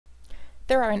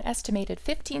There are an estimated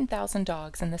 15,000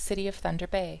 dogs in the city of Thunder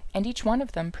Bay, and each one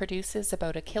of them produces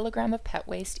about a kilogram of pet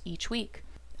waste each week.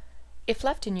 If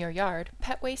left in your yard,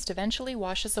 pet waste eventually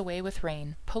washes away with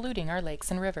rain, polluting our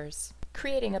lakes and rivers.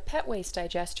 Creating a pet waste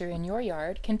digester in your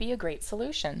yard can be a great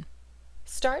solution.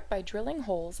 Start by drilling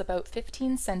holes about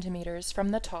 15 centimeters from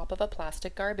the top of a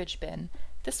plastic garbage bin.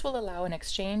 This will allow an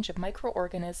exchange of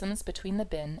microorganisms between the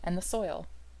bin and the soil.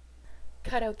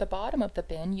 Cut out the bottom of the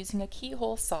bin using a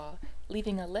keyhole saw,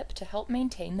 leaving a lip to help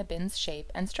maintain the bin's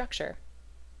shape and structure.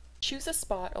 Choose a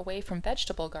spot away from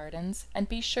vegetable gardens and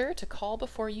be sure to call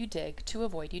before you dig to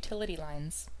avoid utility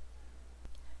lines.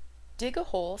 Dig a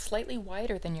hole slightly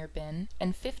wider than your bin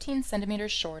and 15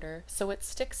 centimeters shorter so it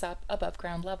sticks up above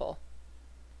ground level.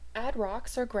 Add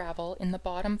rocks or gravel in the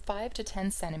bottom 5 to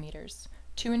 10 centimeters.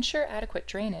 To ensure adequate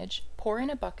drainage, pour in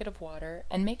a bucket of water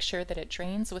and make sure that it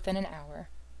drains within an hour.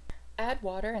 Add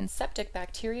water and septic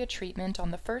bacteria treatment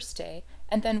on the first day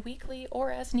and then weekly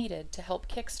or as needed to help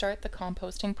kickstart the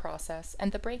composting process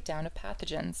and the breakdown of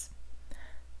pathogens.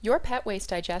 Your pet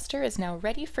waste digester is now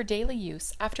ready for daily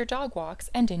use after dog walks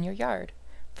and in your yard.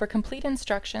 For complete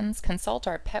instructions, consult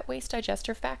our Pet Waste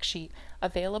Digester fact sheet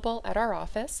available at our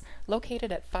office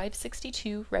located at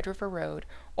 562 Red River Road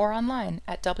or online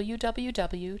at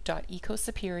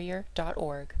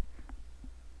www.ecosuperior.org.